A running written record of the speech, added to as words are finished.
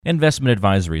Investment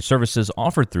advisory services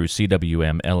offered through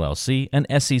CWM LLC, an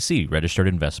SEC-registered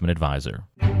investment advisor.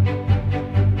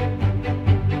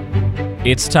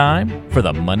 It's time for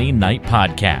the Money Night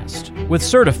Podcast with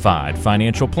certified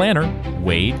financial planner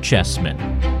Wade Chessman.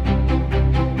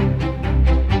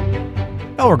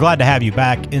 Well, we're glad to have you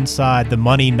back inside the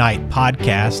Money Night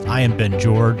Podcast. I am Ben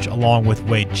George, along with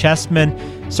Wade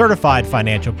Chessman, certified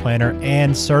financial planner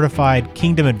and certified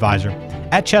Kingdom advisor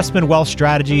at Chessman Wealth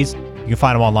Strategies. You can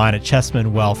find them online at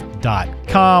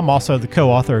chessmanwealth.com. Also, the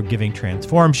co-author of Giving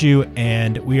Transforms You.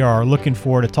 And we are looking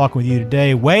forward to talking with you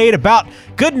today, Wade, about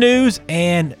good news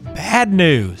and bad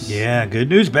news. Yeah, good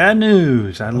news, bad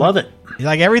news. I love it.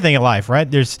 Like everything in life, right?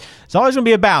 There's always going to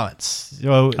be a balance.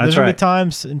 There's going to be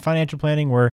times in financial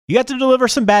planning where you have to deliver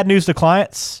some bad news to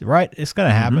clients, right? It's going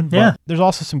to happen. Yeah. But there's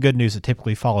also some good news that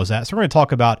typically follows that. So we're going to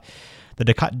talk about the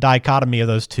dichotomy of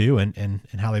those two and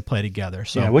how they play together.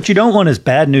 So what you don't want is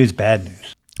bad news, bad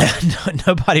news.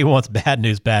 Nobody wants bad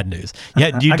news, bad news.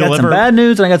 Yeah, do you I got some bad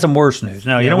news and I got some worse news.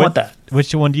 No, you don't want that.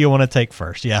 Which one do you want to take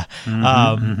first? Yeah.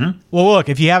 Well, look,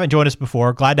 if you haven't joined us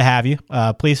before, glad to have you.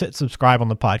 Please hit subscribe on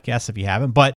the podcast if you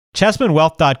haven't. But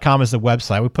chessmanwealth.com is the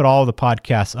website. We put all of the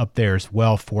podcasts up there as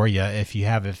well for you. If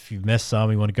you've missed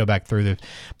some, you want to go back through them.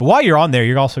 But while you're on there,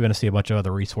 you're also going to see a bunch of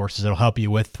other resources that'll help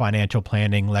you with financial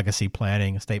planning, legacy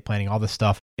planning, estate planning, all this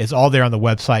stuff. It's all there on the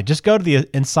website. Just go to the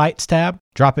Insights tab,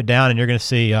 drop it down, and you're going to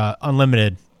see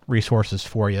unlimited resources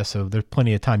for you. So there's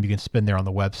plenty of time you can spend there on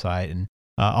the website. And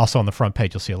also on the front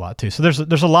page, you'll see a lot too. So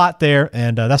there's a lot there,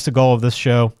 and that's the goal of this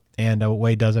show and what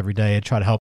Wade does every day, and try to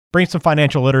help bring some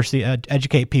financial literacy,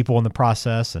 educate people in the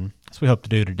process, and that's what we hope to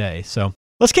do today. So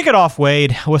let's kick it off,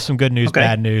 Wade, with some good news,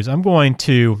 bad news. I'm going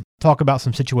to talk about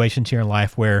some situations here in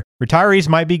life where retirees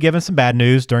might be given some bad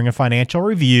news during a financial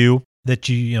review that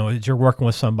you're working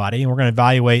with somebody, and we're going to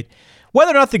evaluate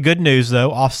whether or not the good news,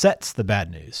 though, offsets the bad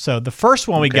news. So the first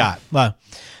one we got,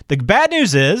 the bad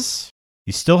news is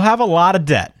you still have a lot of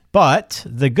debt, but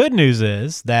the good news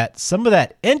is that some of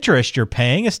that interest you're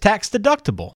paying is tax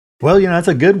deductible. Well, that's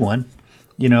a good one.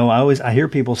 I hear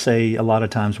people say a lot of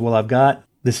times, well, I've got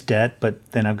this debt,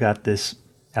 but then I've got this,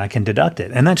 I can deduct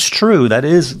it. And that's true. That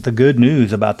is the good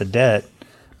news about the debt.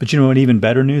 But you know what even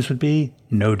better news would be?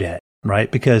 No debt,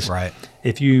 right? Because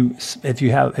if you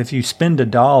spend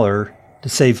 $1 to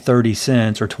save 30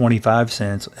 cents or 25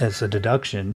 cents as a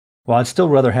deduction, well, I'd still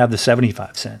rather have the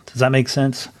 75 cents. Does that make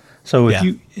sense? So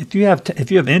if you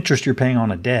have interest you're paying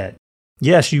on a debt,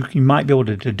 yes, you might be able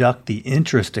to deduct the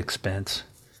interest expense,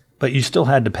 but you still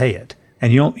had to pay it.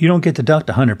 And you don't get to deduct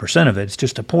 100% of it. It's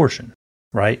just a portion,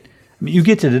 right? I mean, you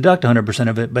get to deduct 100%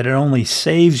 of it, but it only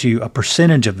saves you a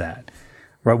percentage of that,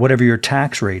 right? Whatever your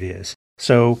tax rate is.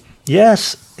 So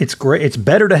yes, it's great. It's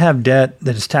better to have debt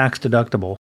that is tax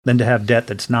deductible than to have debt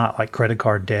that's not, like credit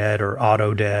card debt or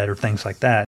auto debt or things like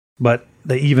that. But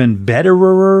the even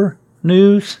betterer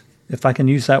news, if I can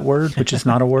use that word, which is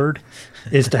not a word,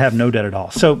 is to have no debt at all.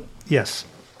 So yes,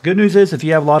 good news is if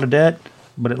you have a lot of debt,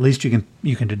 but at least you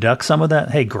can deduct some of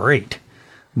that, hey, great.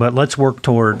 But let's work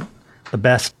toward the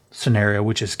best scenario,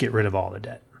 which is get rid of all the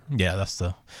debt. Yeah,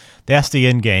 that's the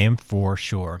end game for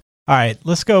sure. All right,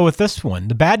 let's go with this one.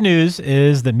 The bad news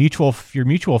is that your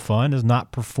mutual fund has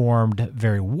not performed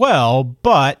very well,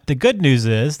 but the good news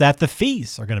is that the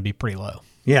fees are going to be pretty low.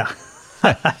 Yeah,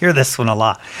 I hear this one a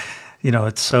lot.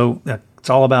 It's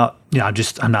all about,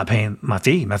 I'm not paying my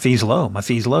fee. My fee's low.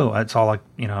 That's all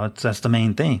that's the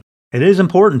main thing. It is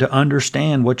important to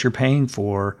understand what you're paying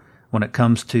for when it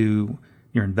comes to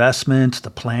your investments, the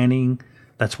planning.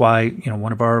 That's why,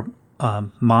 one of our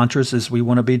mantras is we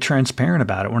want to be transparent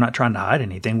about it. We're not trying to hide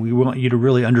anything. We want you to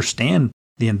really understand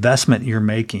the investment you're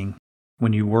making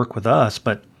when you work with us.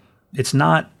 But it's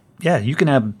not, you can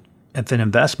have, if an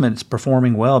investment is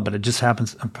performing well, but it just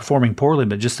happens performing poorly,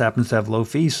 but it just happens to have low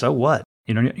fees, so what?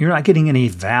 You're not getting any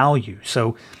value.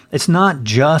 So it's not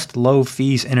just low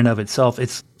fees in and of itself.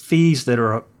 It's fees that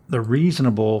are the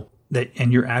reasonable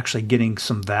and you're actually getting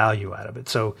some value out of it.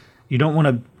 So you don't want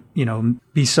to,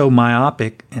 be so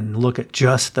myopic and look at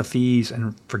just the fees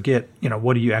and forget,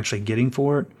 what are you actually getting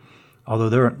for it?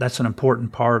 Although that's an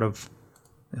important part of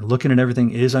looking at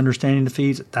everything is understanding the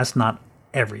fees. That's not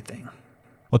everything.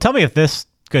 Well, tell me if this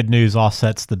good news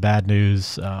offsets the bad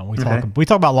news. We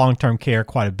talk about long-term care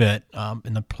quite a bit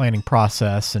in the planning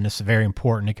process, and it's very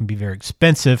important. It can be very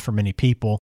expensive for many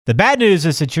people. The bad news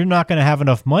is that you're not going to have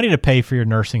enough money to pay for your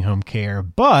nursing home care,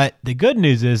 but the good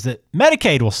news is that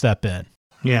Medicaid will step in.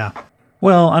 Yeah.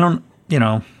 Well,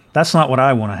 that's not what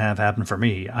I want to have happen for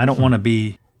me. I don't want to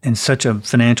be in such a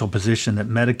financial position that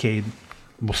Medicaid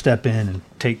will step in and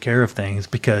take care of things,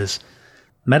 because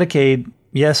Medicaid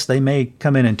yes, they may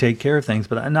come in and take care of things,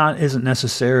 but isn't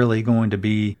necessarily going to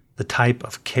be the type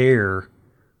of care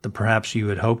that perhaps you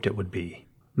had hoped it would be.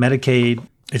 Medicaid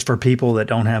is for people that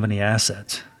don't have any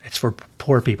assets. It's for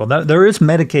poor people. There is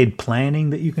Medicaid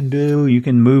planning that you can do. You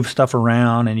can move stuff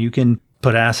around and you can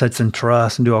put assets in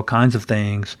trust and do all kinds of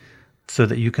things so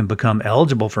that you can become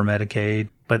eligible for Medicaid.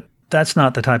 But that's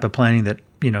not the type of planning that,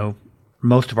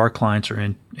 most of our clients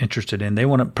are interested in. They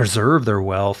want to preserve their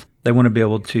wealth. They want to be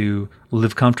able to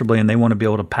live comfortably, and they want to be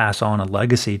able to pass on a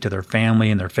legacy to their family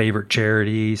and their favorite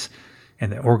charities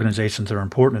and the organizations that are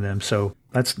important to them. So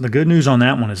that's the good news on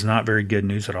that one is not very good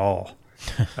news at all.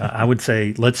 I would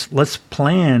say let's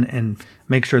plan and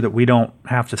make sure that we don't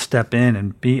have to step in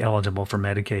and be eligible for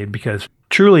Medicaid, because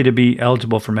truly to be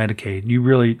eligible for Medicaid, you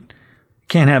really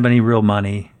can't have any real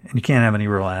money and you can't have any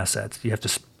real assets.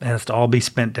 It has to all be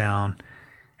spent down,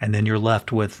 and then you're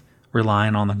left with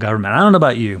relying on the government. I don't know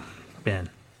about you, Ben.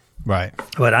 Right.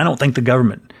 But I don't think the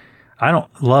government, I don't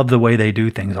love the way they do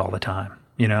things all the time,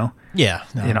 Yeah.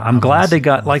 No, I'm glad they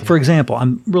got, for example,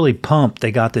 I'm really pumped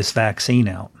they got this vaccine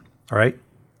out. All right.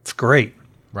 It's great.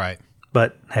 Right.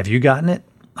 But have you gotten it?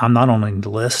 I'm not on the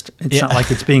list. It's not like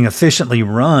it's being efficiently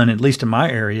run, at least in my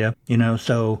area,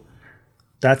 so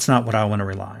that's not what I want to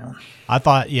rely on. I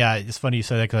thought, it's funny you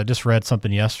say that, because I just read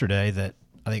something yesterday that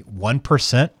I think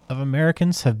 1% of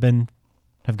Americans have gotten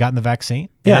the vaccine.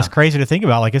 Yeah. And it's crazy to think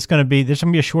about. Like, there's going to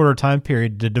be a shorter time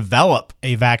period to develop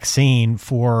a vaccine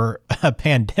for a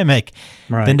pandemic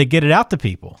than to get it out to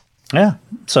people. Yeah.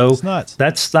 So it's nuts.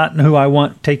 That's not who I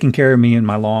want taking care of me in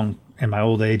my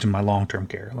old age and my long-term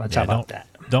care. How about that?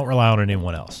 Don't rely on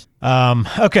anyone else.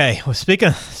 Okay. Well, speaking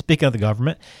of the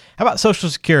government, how about Social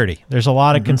Security? There's a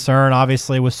lot of concern,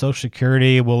 obviously, with Social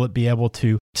Security. Will it be able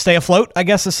to stay afloat, I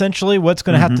guess, essentially? What's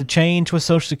going to have to change with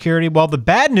Social Security? Well, the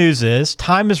bad news is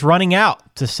time is running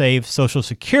out to save Social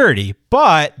Security.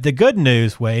 But the good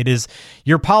news, Wade, is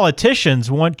your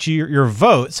politicians want your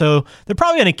vote. So they're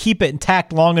probably going to keep it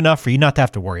intact long enough for you not to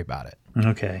have to worry about it.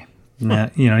 Okay.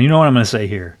 Now, you know what I'm going to say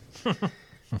here.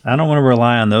 I don't want to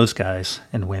rely on those guys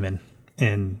and women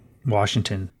in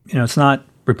Washington. It's not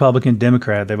Republican,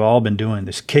 Democrat. They've all been doing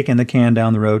this, kicking the can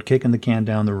down the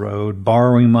road,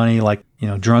 borrowing money like,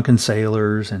 drunken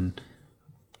sailors, and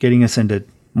getting us into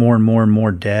more and more and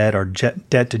more debt. Our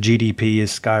debt to GDP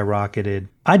is skyrocketed.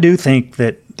 I do think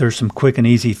that there's some quick and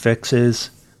easy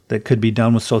fixes that could be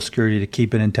done with Social Security to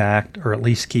keep it intact, or at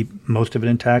least keep most of it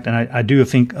intact. And I do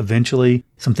think eventually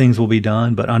some things will be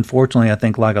done. But unfortunately, I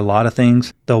think like a lot of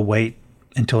things, they'll wait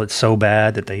until it's so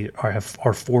bad that they are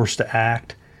forced to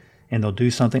act, and they'll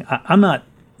do something. I'm not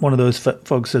one of those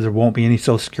folks that there won't be any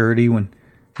Social Security when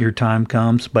your time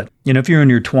comes. But, if you're in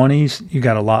your 20s, you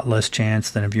got a lot less chance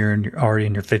than if you're already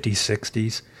in your 50s,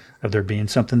 60s of there being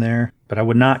something there. But I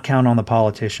would not count on the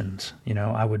politicians.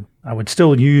 I would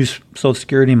still use Social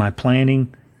Security in my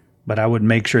planning, but I would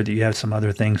make sure that you have some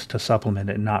other things to supplement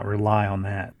it and not rely on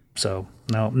that. So,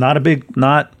 no, not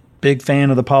big fan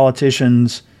of the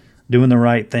politicians doing the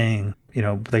right thing.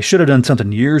 They should have done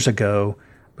something years ago,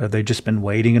 but they've just been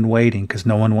waiting and waiting because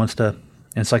no one wants to.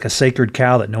 It's like a sacred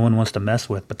cow that no one wants to mess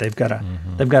with, but they've got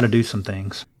to do some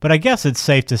things. But I guess it's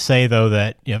safe to say, though,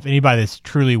 that if anybody that's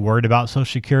truly worried about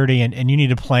Social Security and you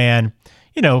need to plan,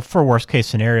 for worst case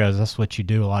scenarios, that's what you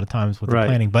do a lot of times with the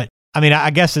planning. But I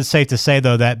guess it's safe to say,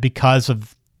 though, that because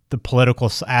of the political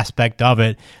aspect of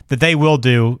it, that they will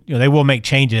they will make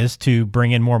changes to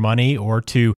bring in more money or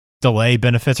to delay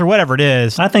benefits or whatever it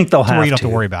is. I think they'll have to. Where you don't have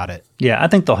to worry about it. Yeah, I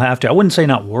think they'll have to. I wouldn't say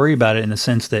not worry about it in the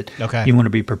sense that you want to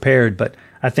be prepared, but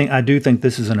I do think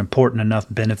this is an important enough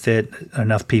benefit,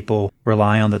 enough people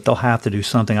rely on that they'll have to do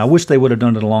something. I wish they would have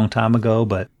done it a long time ago,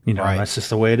 but that's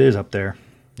just the way it is up there.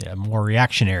 Yeah, more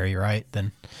reactionary, right,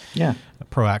 than a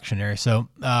proactionary. So,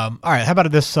 all right, how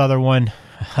about this other one?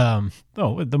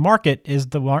 The market is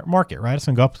the market, right? It's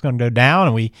going to go up, it's going to go down.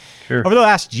 And over the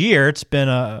last year, it's been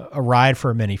a ride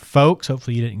for many folks.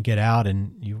 Hopefully you didn't get out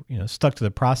and you stuck to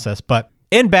the process. But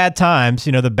in bad times,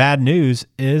 the bad news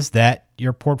is that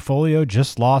your portfolio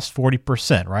just lost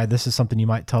 40%, right? This is something you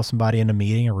might tell somebody in a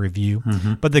meeting or review.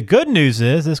 But the good news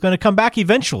is it's going to come back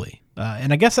eventually.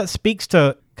 And I guess that speaks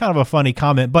to kind of a funny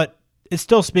comment, but it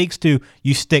still speaks to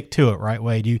you stick to it, right,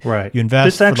 Wade? You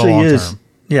invest for the long term.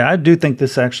 Yeah, I do think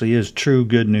this actually is true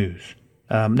good news.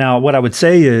 Now, what I would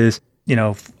say is, a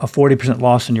 40%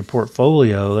 loss in your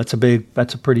portfolio, that's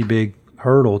a pretty big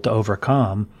hurdle to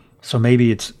overcome. So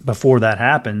maybe it's before that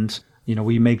happens,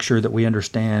 we make sure that we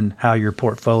understand how your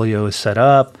portfolio is set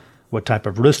up, what type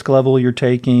of risk level you're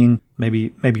taking.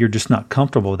 Maybe you're just not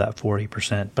comfortable with that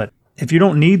 40%. But if you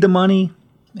don't need the money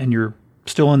and you're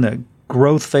still in the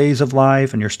growth phase of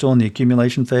life and you're still in the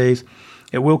accumulation phase,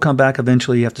 It will come back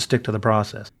eventually. You have to stick to the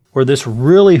process. Where this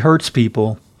really hurts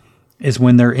people is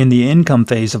when they're in the income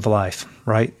phase of life,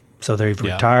 right? So they've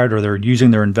retired or they're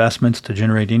using their investments to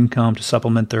generate income, to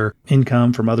supplement their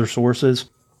income from other sources.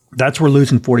 That's where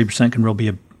losing 40% can be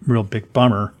a real big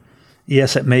bummer.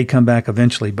 Yes, it may come back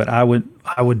eventually, but I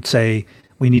would say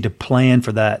we need to plan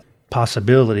for that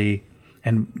possibility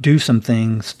and do some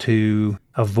things to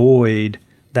avoid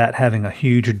that having a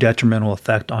huge detrimental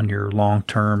effect on your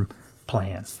long-term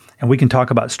plan. And we can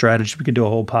talk about strategy. We could do a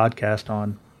whole podcast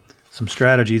on some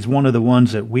strategies. One of the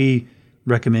ones that we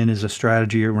recommend is a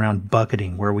strategy around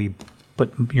bucketing, where we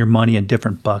put your money in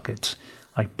different buckets.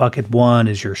 Like bucket 1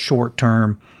 is your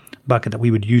short-term bucket that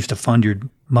we would use to fund your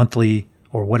monthly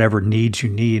or whatever needs you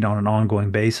need on an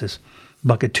ongoing basis.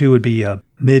 Bucket 2 would be a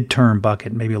mid-term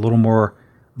bucket, maybe a little more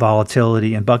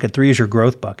volatility. And bucket 3 is your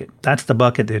growth bucket. That's the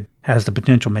bucket that has the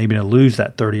potential maybe to lose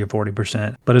that 30 or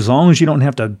 40%. But as long as you don't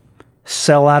have to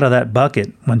sell out of that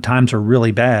bucket when times are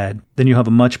really bad, then you have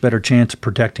a much better chance of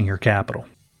protecting your capital.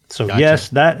 So yes,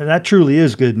 that truly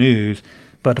is good news.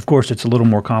 But of course, it's a little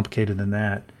more complicated than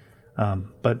that.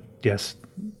 But yes,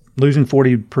 losing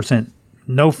 40%,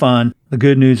 no fun. The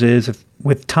good news is if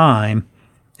with time,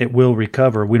 it will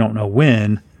recover. We don't know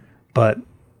when, but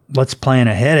let's plan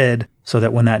ahead so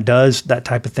that when that does, that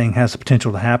type of thing has the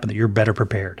potential to happen, that you're better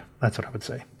prepared. That's what I would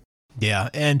say. Yeah.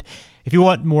 And if you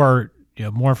want more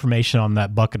information on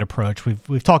that bucket approach,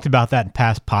 we've talked about that in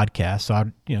past podcasts. So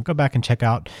I'd go back and check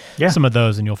out some of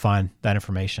those, and you'll find that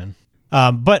information.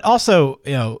 But also,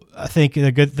 I think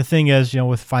the thing is,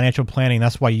 with financial planning,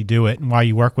 that's why you do it, and why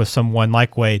you work with someone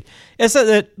like Wade. Is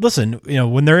that listen,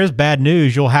 when there is bad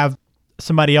news, you'll have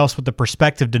somebody else with the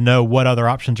perspective to know what other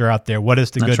options are out there. What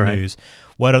is the good news?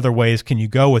 What other ways can you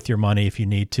go with your money if you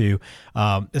need to?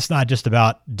 It's not just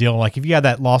about dealing, like if you had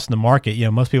that loss in the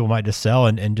market, most people might just sell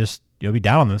and just be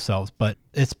down on themselves, but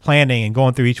it's planning and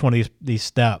going through each one of these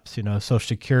steps, Social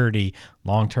Security,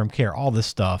 long-term care, all this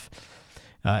stuff,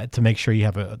 to make sure you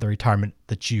have the retirement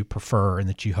that you prefer and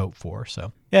that you hope for.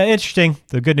 So yeah, interesting.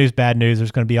 The good news, bad news,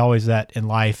 there's going to be always that in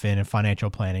life and in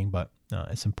financial planning, but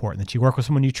it's important that you work with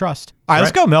someone you trust. All right,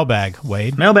 let's go mailbag,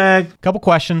 Wade. Mailbag. A couple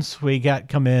questions we got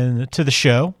come in to the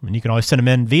show, and you can always send them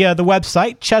in via the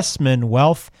website,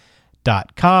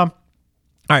 chessmanwealth.com.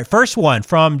 All right, first one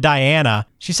from Diana.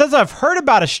 She says, I've heard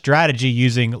about a strategy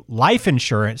using life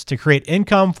insurance to create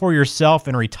income for yourself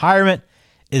in retirement.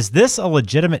 Is this a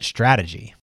legitimate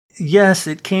strategy? Yes,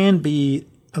 it can be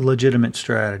a legitimate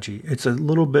strategy. It's a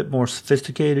little bit more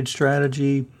sophisticated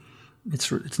strategy.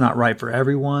 It's not right for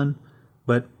everyone,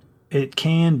 but it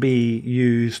can be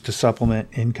used to supplement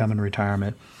income in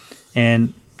retirement.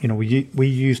 And, we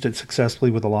used it successfully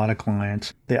with a lot of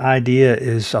clients. The idea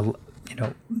is,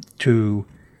 to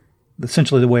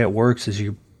essentially the way it works is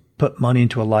you put money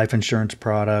into a life insurance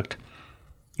product.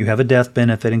 You have a death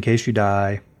benefit in case you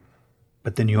die,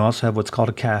 but then you also have what's called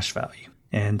a cash value.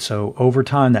 And so over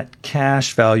time, that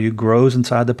cash value grows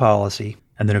inside the policy,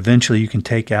 and then eventually you can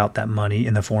take out that money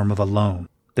in the form of a loan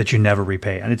that you never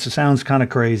repay. And it sounds kind of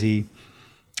crazy.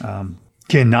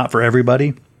 Again, not for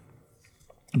everybody,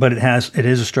 but it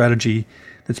is a strategy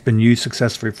that's been used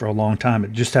successfully for a long time.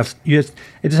 It just has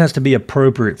to be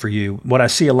appropriate for you. What I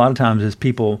see a lot of times is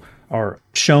people are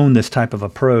shown this type of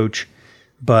approach,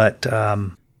 but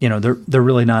they're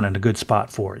really not in a good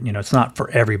spot for it. It's not for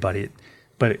everybody,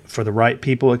 but for the right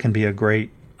people, it can be a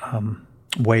great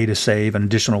way to save, an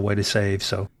additional way to save.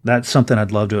 So that's something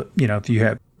I'd love to, if you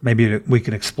have, maybe we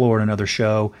can explore in another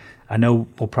show. I know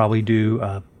we'll probably do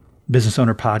a business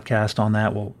owner podcast on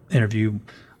that. We'll interview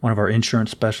one of our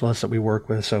insurance specialists that we work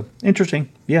with. So interesting.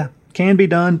 Yeah, can be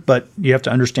done, but you have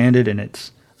to understand it, and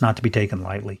it's not to be taken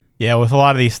lightly. Yeah, with a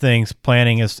lot of these things,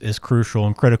 planning is crucial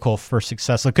and critical for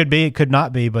success. It could be, it could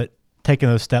not be, but taking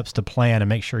those steps to plan and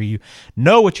make sure you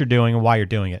know what you're doing and why you're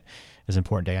doing it is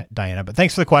important, Diana. But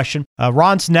thanks for the question.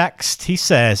 Ron's next. He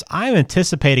says, I'm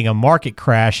anticipating a market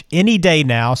crash any day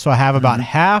now, so I have about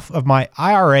half of my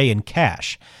IRA in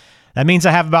cash. That means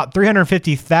I have about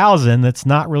 $350,000 that's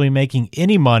not really making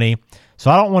any money,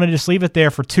 so I don't want to just leave it there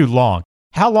for too long.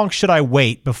 How long should I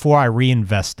wait before I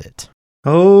reinvest it?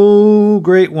 Oh,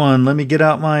 great one. Let me get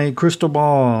out my crystal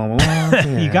ball.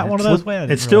 You got one of those?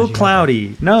 It's still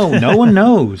cloudy. No one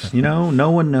knows. No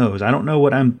one knows. I don't know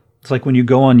it's like when you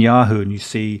go on Yahoo and you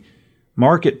see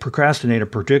market procrastinator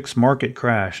predicts market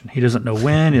crash. He doesn't know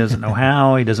when, he doesn't know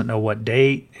how, he doesn't know what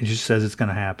date. He just says it's going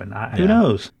to happen. Who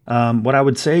knows? What I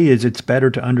would say is it's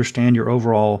better to understand your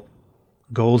overall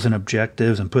goals and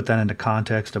objectives and put that into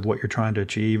context of what you're trying to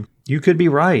achieve. You could be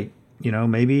right.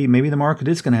 Maybe the market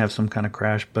is going to have some kind of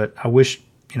crash, but I wish,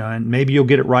 and maybe you'll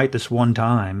get it right this one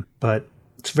time. But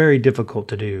It's very difficult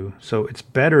to do. So it's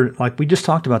better, like we just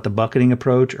talked about the bucketing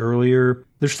approach earlier.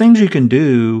 There's things you can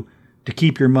do to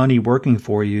keep your money working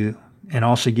for you and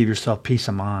also give yourself peace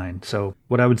of mind. So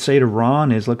what I would say to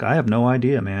Ron is, look, I have no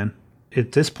idea, man.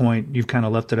 At this point, you've kind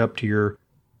of left it up to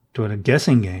a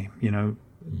guessing game.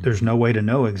 There's no way to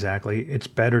know exactly. It's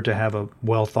better to have a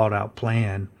well thought out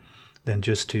plan than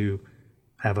just to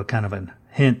have a kind of a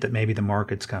hint that maybe the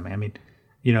market's coming. I mean,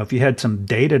 if you had some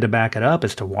data to back it up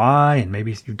as to why, and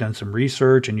maybe you've done some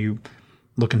research and you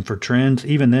looking for trends,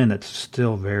 even then, it's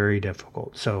still very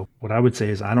difficult. So what I would say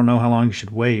is, I don't know how long you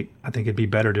should wait. I think it'd be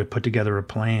better to put together a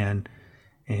plan.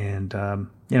 And,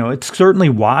 it's certainly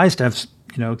wise to have,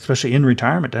 especially in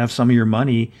retirement, to have some of your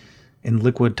money in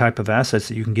liquid type of assets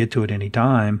that you can get to at any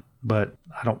time. But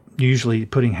I don't usually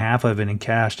putting half of it in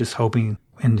cash, just hoping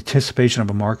in anticipation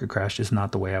of a market crash is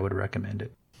not the way I would recommend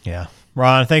it. Yeah.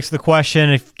 Ron, thanks for the question.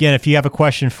 If you have a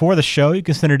question for the show, you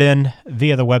can send it in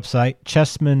via the website,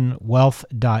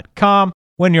 chessmanwealth.com.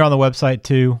 When you're on the website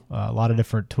too, a lot of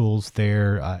different tools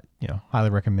there. Highly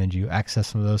recommend you access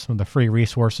some of the free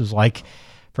resources, like,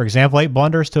 for example, 8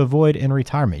 blunders to avoid in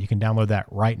retirement. You can download that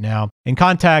right now. And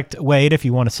contact Wade if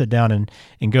you want to sit down and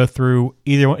go through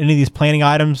any of these planning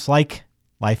items like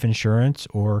life insurance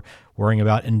or worrying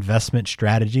about investment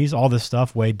strategies. All this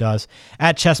stuff Wade does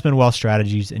at Chessman Wealth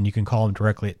Strategies, and you can call him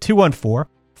directly at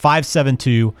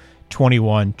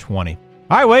 214-572-2120.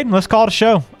 All right, Wade, let's call it a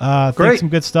show. Great. Some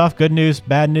good stuff. Good news,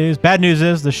 bad news. Bad news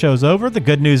is the show's over. The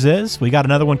good news is we got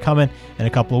another one coming in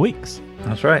a couple of weeks.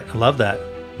 That's right. I love that.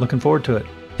 Looking forward to it.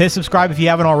 Hit subscribe if you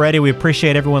haven't already. We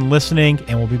appreciate everyone listening,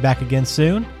 and we'll be back again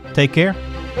soon. Take care.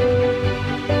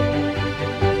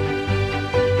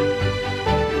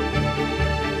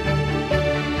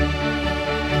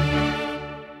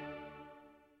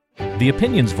 The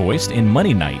opinions voiced in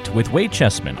Money Night with Wade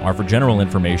Chessman are for general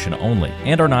information only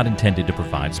and are not intended to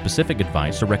provide specific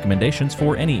advice or recommendations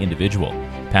for any individual.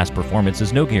 Past performance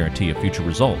is no guarantee of future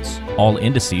results. All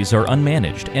indices are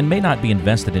unmanaged and may not be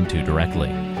invested into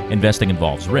directly. Investing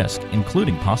involves risk,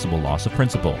 including possible loss of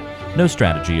principal. No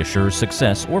strategy assures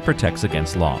success or protects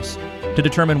against loss. To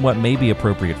determine what may be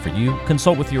appropriate for you,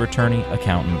 consult with your attorney,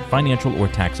 accountant, financial, or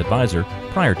tax advisor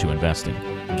prior to investing.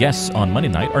 Guests on Money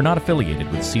Night are not affiliated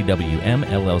with CWM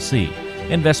LLC.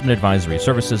 Investment advisory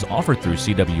services offered through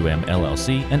CWM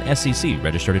LLC, an SEC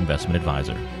registered investment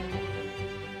advisor.